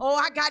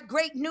 I got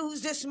great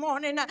news this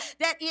morning.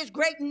 That is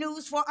great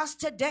news for us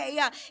today.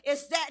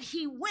 Is that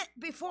he went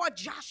before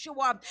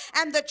Joshua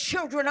and the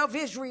children of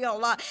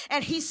Israel,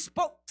 and he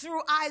spoke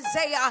through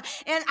Isaiah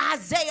in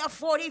Isaiah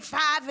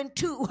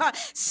 45:2,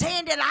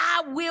 saying that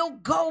I will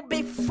go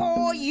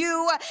before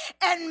you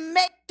and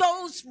make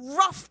those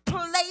rough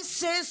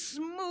places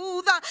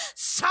smooth.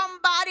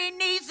 Somebody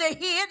needs to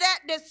hear that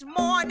this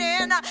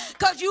morning,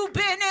 because you've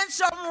been in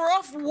some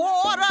rough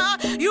water,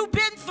 you've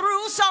been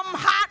through some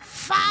hot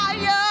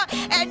fire,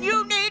 and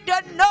you need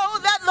to know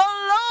that the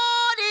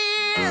Lord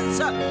is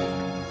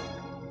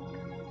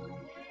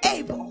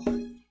able.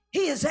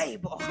 He is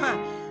able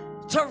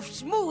to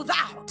smooth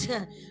out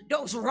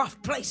those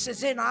rough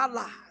places in our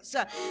lives.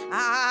 I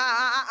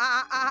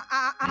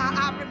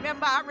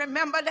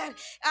remember that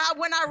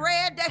when I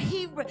read that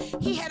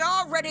he had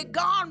already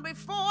gone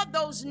before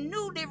those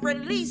newly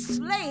released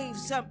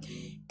slaves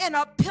in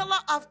a pillar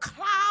of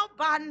cloud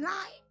by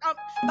night,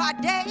 by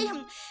day,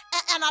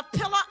 and a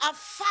pillar of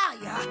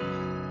fire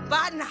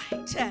by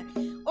night.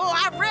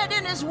 I read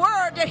in his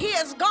word that he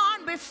has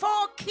gone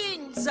before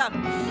kings,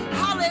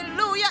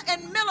 hallelujah,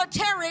 and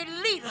military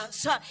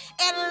leaders,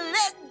 and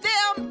led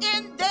them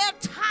in their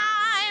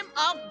time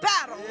of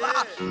battle.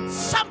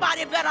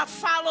 Somebody better better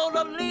follow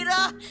the leader,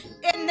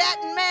 and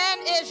that man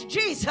is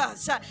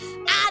Jesus.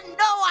 I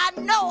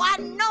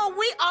know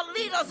we are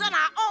leaders in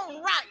our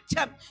own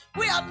right.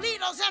 We are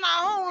leaders in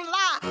our own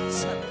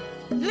lives,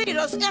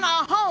 leaders in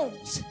our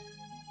homes,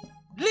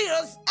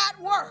 leaders at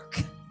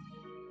work.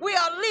 We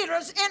are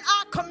leaders in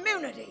our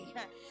community,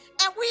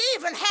 and we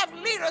even have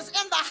leaders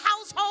in the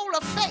household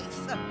of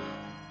faith.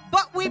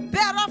 But we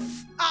better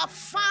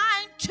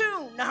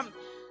fine-tune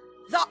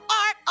the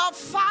art of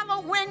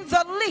following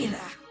the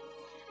leader.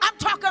 I'm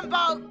talking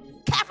about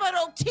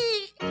capital T,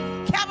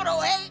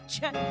 capital H,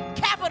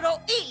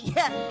 capital E,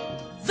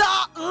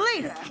 the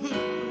leader.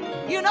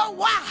 You know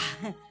why?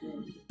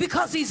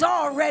 Because he's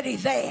already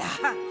there.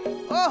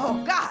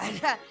 Oh,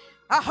 God.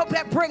 I hope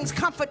that brings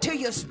comfort to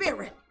your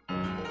spirit.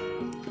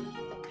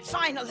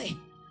 Finally,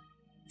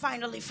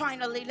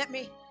 let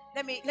me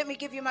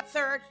give you my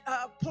third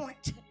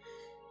point.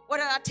 What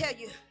did I tell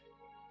you?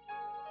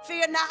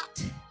 Fear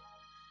not,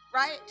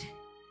 right?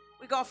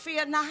 We go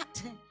fear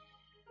not.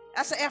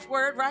 That's an F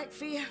word, right?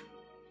 Fear.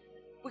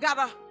 We got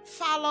to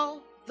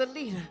follow the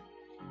leader.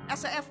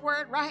 That's an F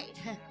word, right?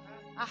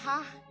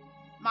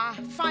 My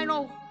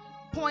final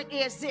point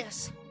is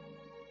this.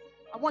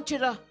 I want you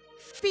to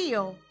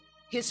feel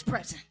his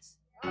presence.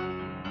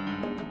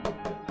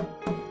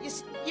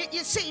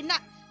 You see,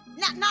 not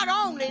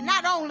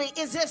only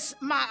is this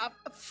my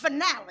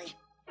finale,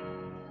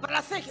 but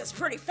I think it's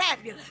pretty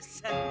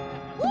fabulous.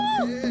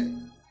 Woo!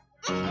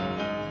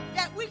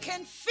 That we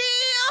can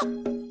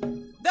feel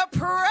the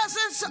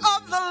presence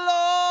of the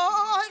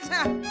Lord.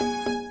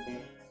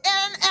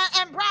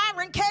 And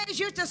Byron Cage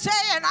used to say,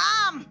 and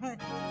I'm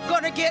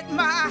gonna get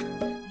my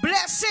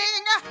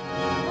blessing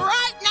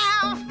right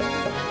now.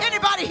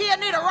 Anybody here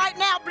need a right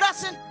now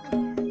blessing?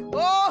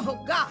 Oh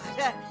God.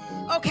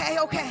 Okay.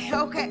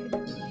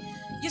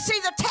 You see,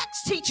 the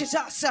text teaches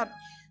us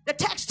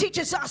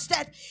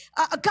that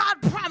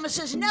God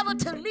promises never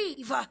to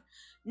leave,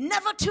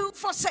 never to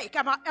forsake.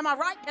 Am I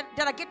right?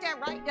 Did I get that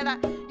right?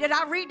 Did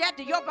I read that?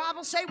 Did your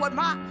Bible say what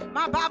my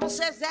Bible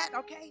says that?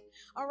 Okay.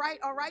 All right.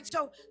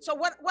 So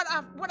what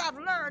I've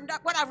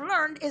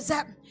learned is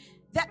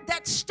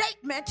that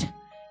statement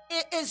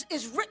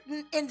is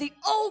written in the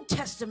Old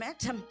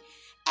Testament.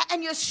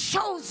 And it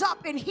shows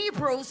up in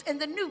Hebrews in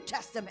the New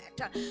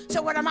Testament.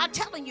 So what am I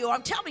telling you?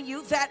 I'm telling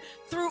you that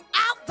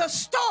throughout the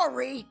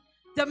story,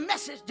 the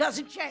message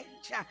doesn't change.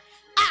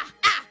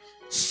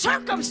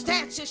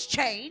 Circumstances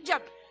change,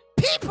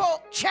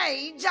 people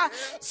change,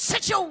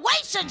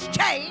 situations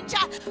change,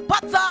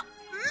 but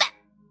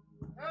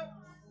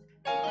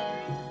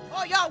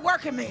oh, y'all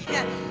working me.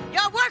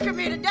 Y'all working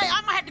me today.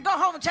 I might have to go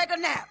home and take a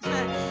nap.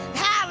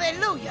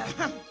 Hallelujah.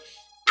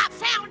 I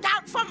found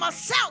out for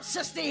myself,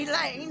 Sister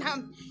Elaine,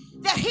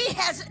 that he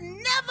has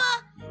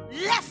never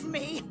left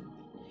me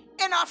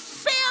in a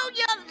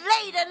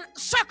failure-laden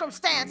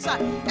circumstance.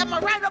 Am I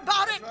right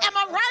about it? Am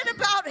I right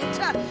about it?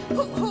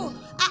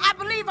 I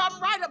believe I'm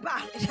right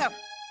about it.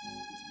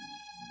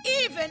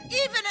 Even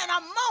in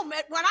a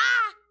moment when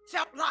I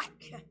felt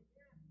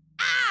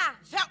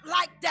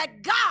like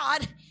that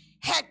God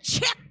had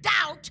checked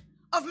out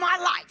of my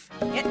life.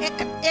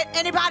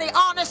 Anybody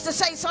honest to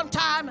say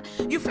sometime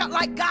you felt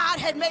like God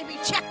had maybe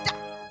checked out?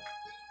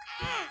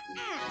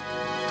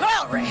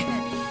 Glory.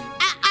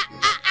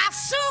 I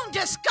soon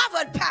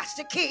discovered,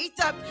 Pastor Keith,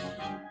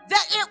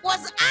 that it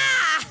was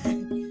I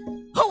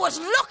who was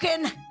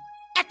looking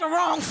at the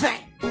wrong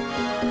thing.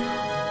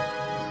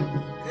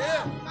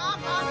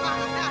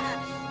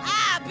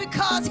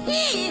 Because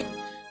he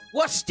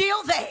was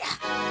still there.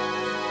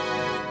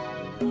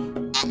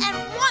 And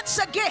once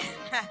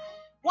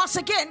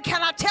again,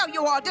 can I tell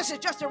you all, this is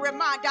just a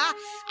reminder.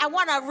 I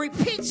want to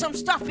repeat some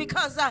stuff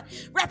because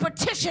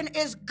repetition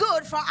is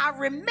good for our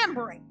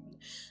remembering.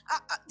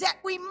 That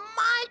we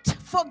might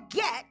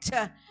forget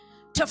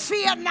to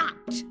fear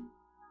not.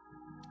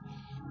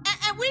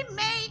 And we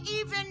may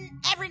even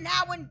every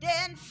now and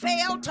then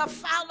fail to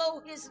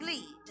follow his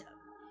lead.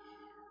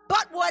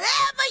 But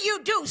whatever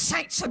you do,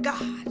 saints of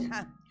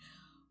God,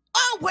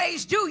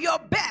 always do your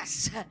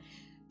best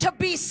to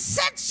be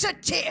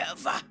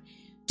sensitive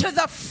to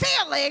the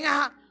feeling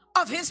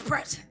of his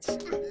presence.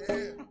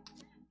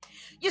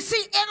 You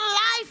see, in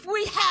life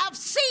we have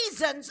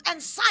seasons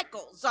and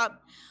cycles of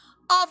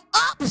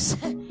ups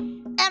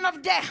and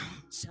of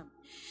downs.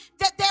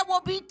 That there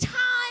will be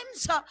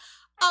times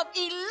of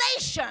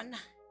elation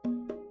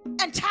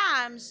and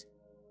times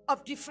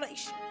of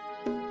deflation.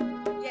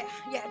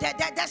 Yeah,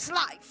 that's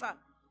life.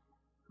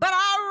 But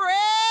I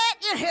read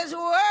in his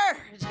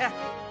word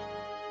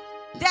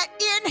that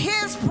in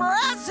his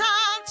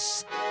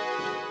presence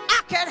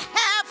I can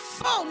have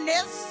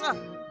fullness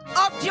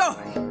of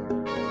joy.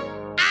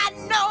 I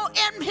know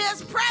in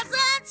his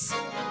presence,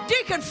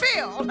 Deacon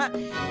Phil,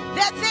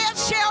 that there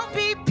shall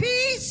be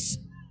peace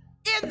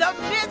in the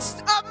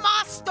midst of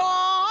my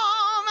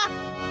storm.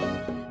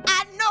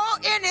 I know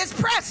in his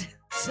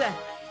presence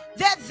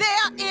that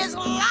there is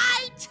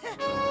light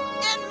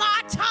in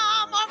my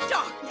time of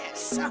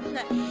darkness.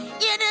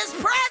 In his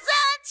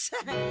presence,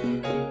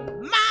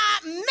 my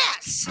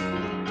mess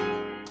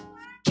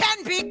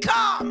can be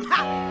become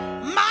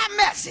my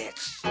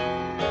message.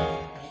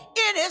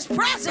 In his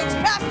presence,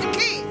 Pastor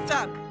Keith,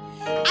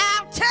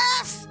 our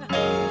test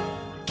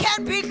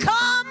can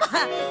become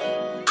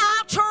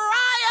our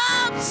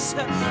triumphs.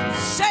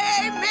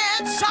 Say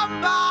amen,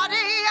 somebody.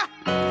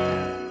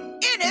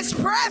 In his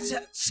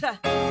presence,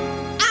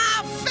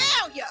 our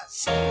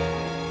failures,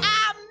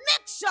 our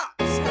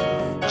mix-ups,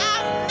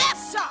 our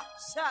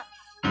mess-ups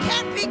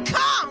can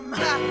become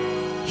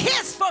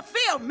his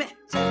fulfillment.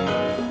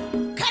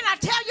 Can I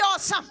tell y'all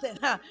something?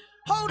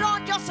 Hold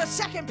on just a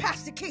second,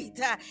 Pastor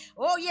Keith.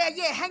 Oh, yeah,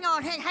 hang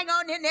on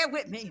in there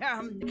with me.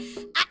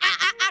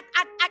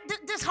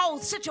 This whole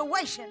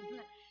situation,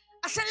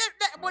 I said,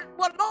 well,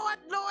 Lord,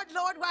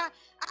 well,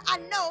 I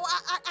know,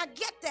 I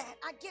get that,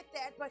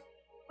 but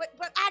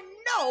I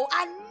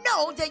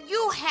know that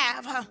you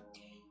have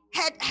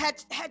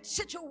had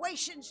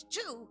situations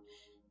too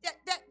that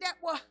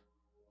were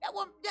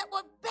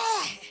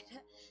bad.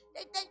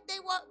 They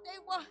were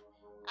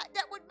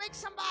that would make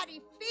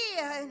somebody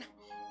fear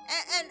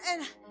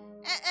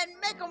and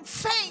make them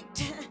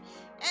faint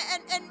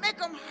and make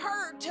them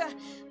hurt.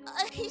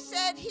 He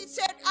said,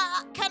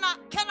 can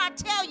I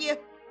tell you,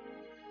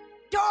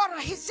 daughter?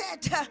 He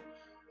said,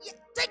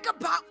 think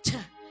about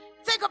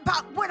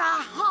when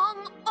I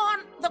hung on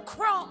the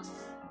cross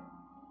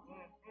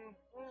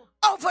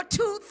over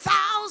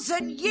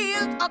 2,000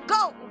 years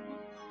ago.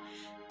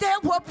 There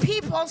were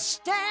people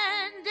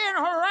standing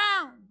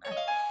around,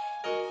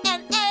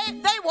 and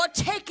they were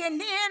taking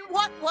in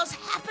what was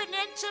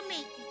happening to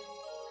me.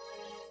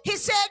 He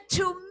said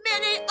to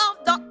many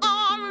of the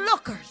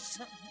onlookers,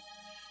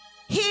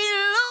 he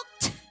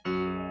looked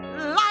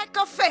like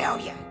a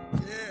failure.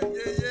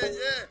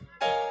 Yeah.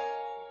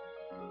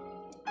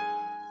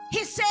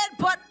 He said,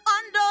 but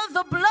under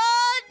the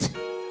blood,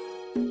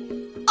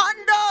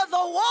 under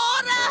the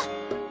water,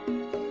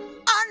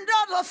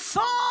 under the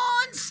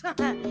thorns,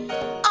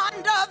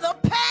 under the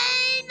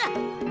pain,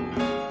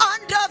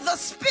 under the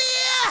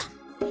spear,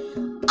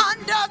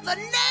 under the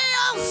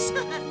nails,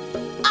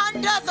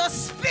 under the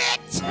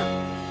spit,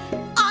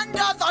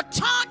 under the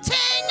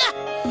taunting,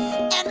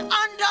 and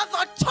under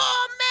the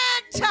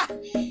torment,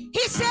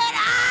 he said,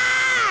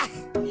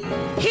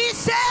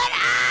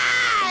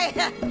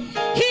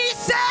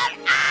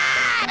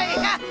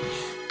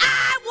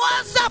 I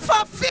was the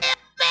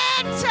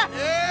fulfillment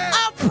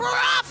of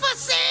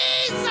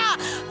prophecies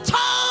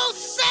told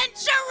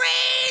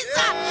centuries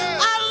a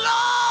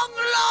long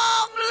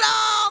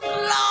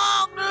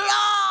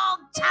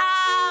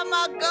time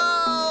ago.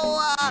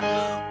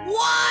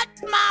 What,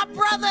 my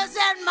brothers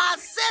and my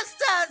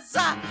sisters,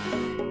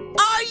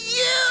 are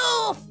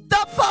you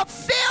the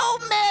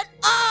fulfillment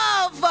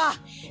of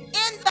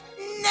in the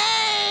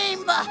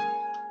name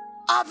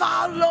of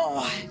our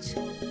Lord?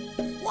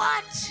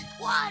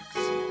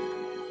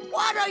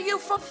 What are you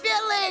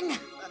fulfilling?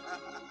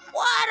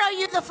 What are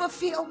you the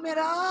fulfillment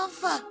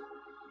of?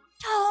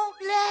 Don't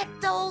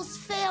let those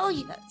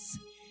failures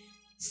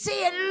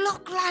see it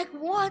look like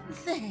one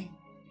thing,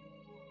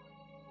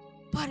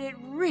 but it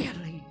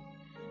really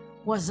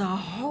was a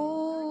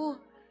whole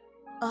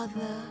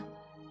other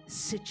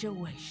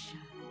situation.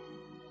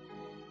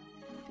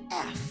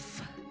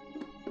 F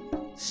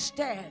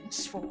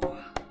stands for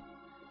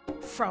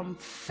from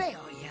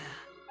failure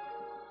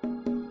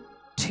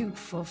to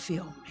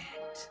fulfillment.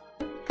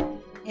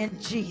 In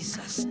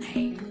Jesus'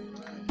 name.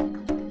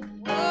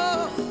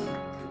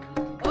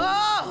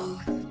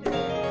 Oh,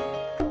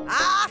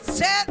 I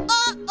said, oh.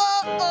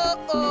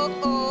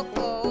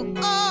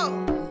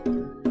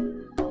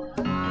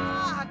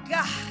 Ah,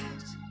 God.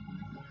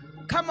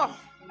 Come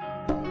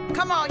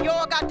on, you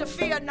all got to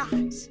fear not.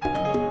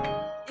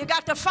 You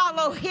got to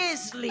follow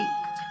his lead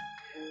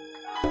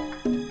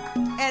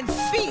and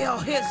feel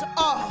his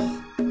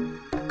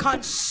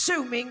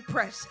all-consuming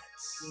presence.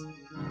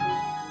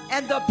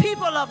 And the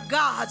people of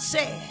God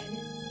said,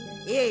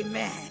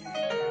 amen.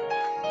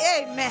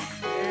 Amen.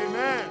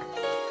 Amen.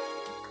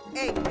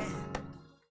 Amen.